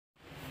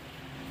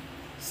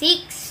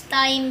6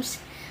 times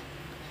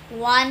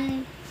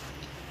 1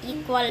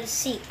 equals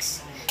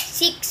 6.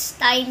 6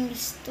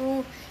 times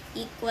 2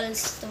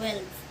 equals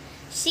 12.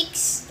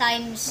 6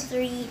 times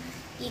 3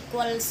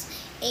 equals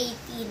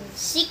 18.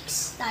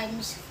 6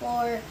 times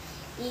 4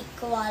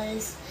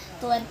 equals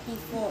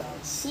 24.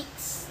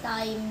 6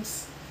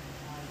 times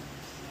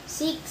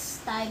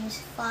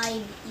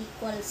 5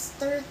 equals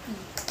 30.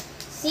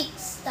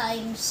 6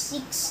 times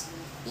 6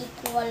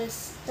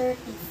 equals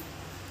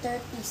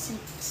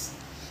 36.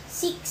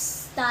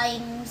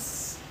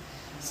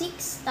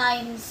 6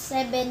 times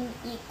 7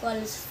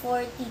 equals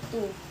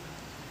 42.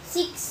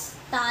 6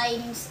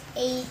 times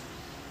 8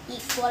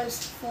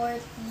 equals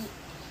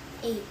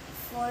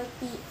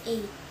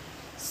 48.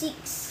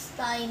 6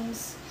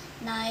 times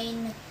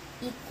 9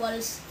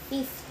 equals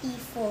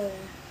 54.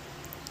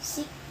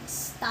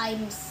 6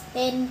 times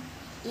 10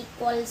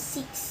 equals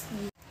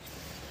 60.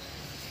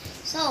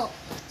 So,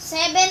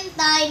 7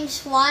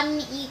 times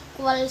 1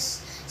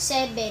 equals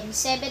 7.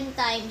 7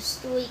 times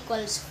 2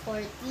 equals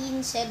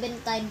 14.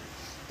 7 times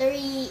 3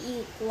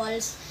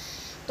 equals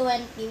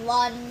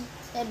 21.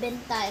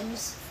 7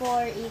 times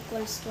 4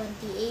 equals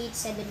 28.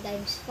 7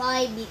 times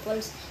 5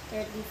 equals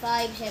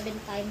 35. 7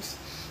 times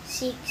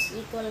 6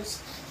 equals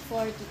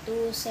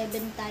 42.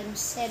 7 times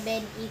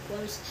 7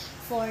 equals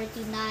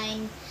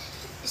 49.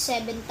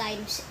 7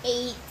 times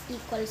 8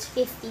 equals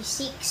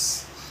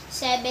 56.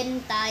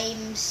 7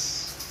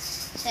 times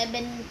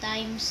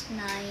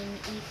 9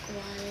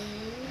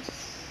 equals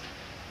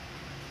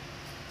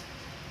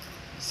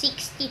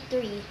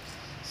 63.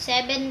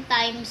 7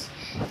 times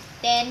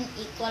 10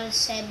 equals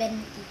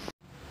 70.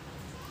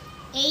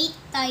 8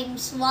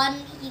 times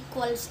 1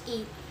 equals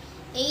 8.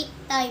 8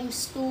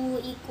 times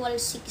 2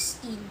 equals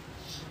 16.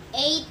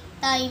 8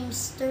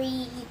 times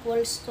 3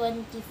 equals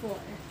 24.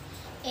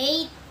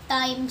 8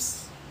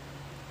 times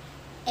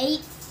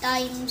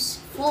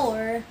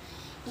 4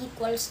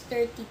 equals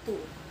 32.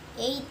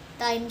 8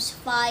 times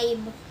 5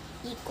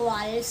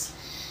 equals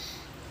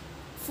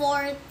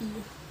 40.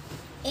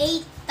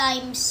 8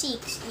 times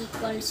 6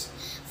 equals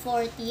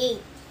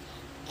 48.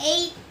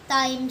 8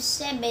 times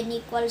 7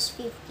 equals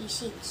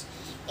 56.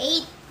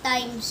 8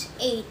 times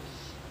 8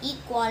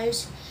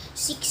 equals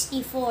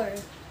 64.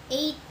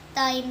 8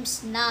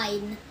 times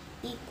 9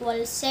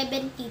 equals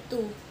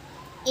 72.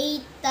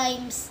 8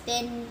 times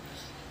 10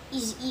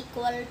 is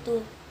equal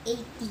to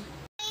 80.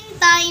 9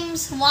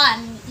 times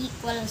 1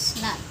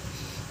 equals 9.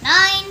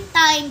 9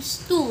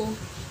 times 2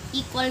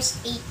 equals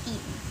 18.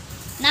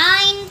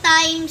 9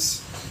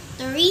 times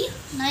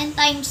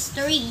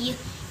 3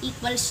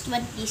 equals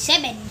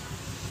 27.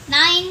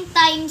 9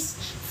 times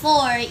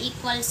 4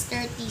 equals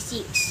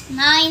 36.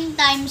 9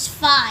 times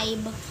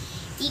 5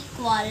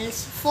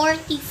 equals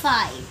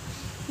 45.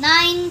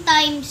 9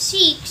 times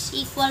 6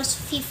 equals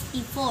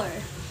 54.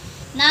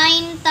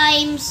 9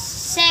 times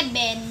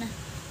 7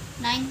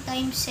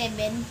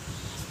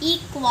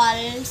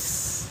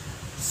 equals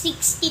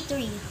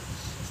 63.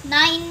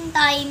 9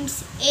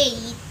 times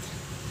 8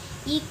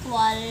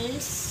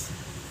 equals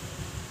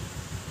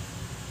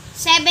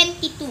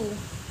 72.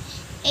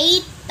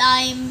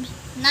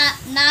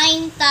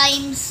 9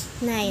 times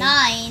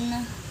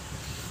 9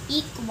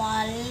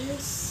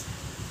 equals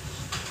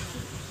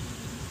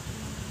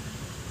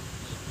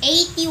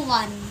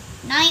 81.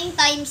 9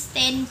 times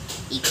 10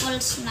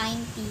 equals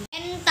 90.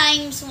 10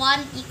 times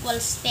 1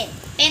 equals 10.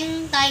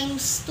 10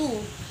 times 2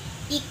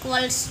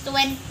 equals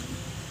 20.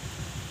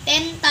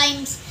 10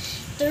 times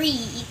 3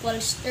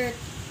 equals 30.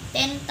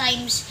 10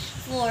 times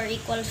 4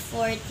 equals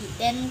 40.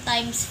 10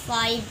 times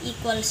 5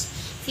 equals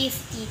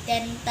 50.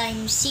 10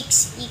 times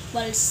 6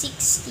 equals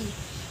 60.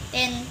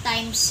 10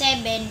 times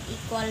 7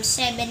 equals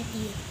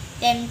 70.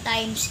 10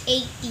 times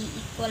 80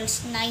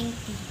 equals 90.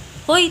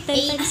 Hoy,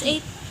 10 times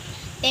 8.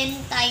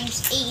 10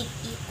 times 8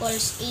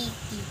 equals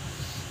 80.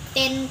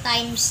 10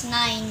 times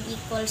 9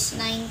 equals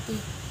 90.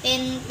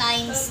 10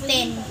 times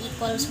 10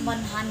 equals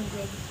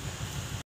 100.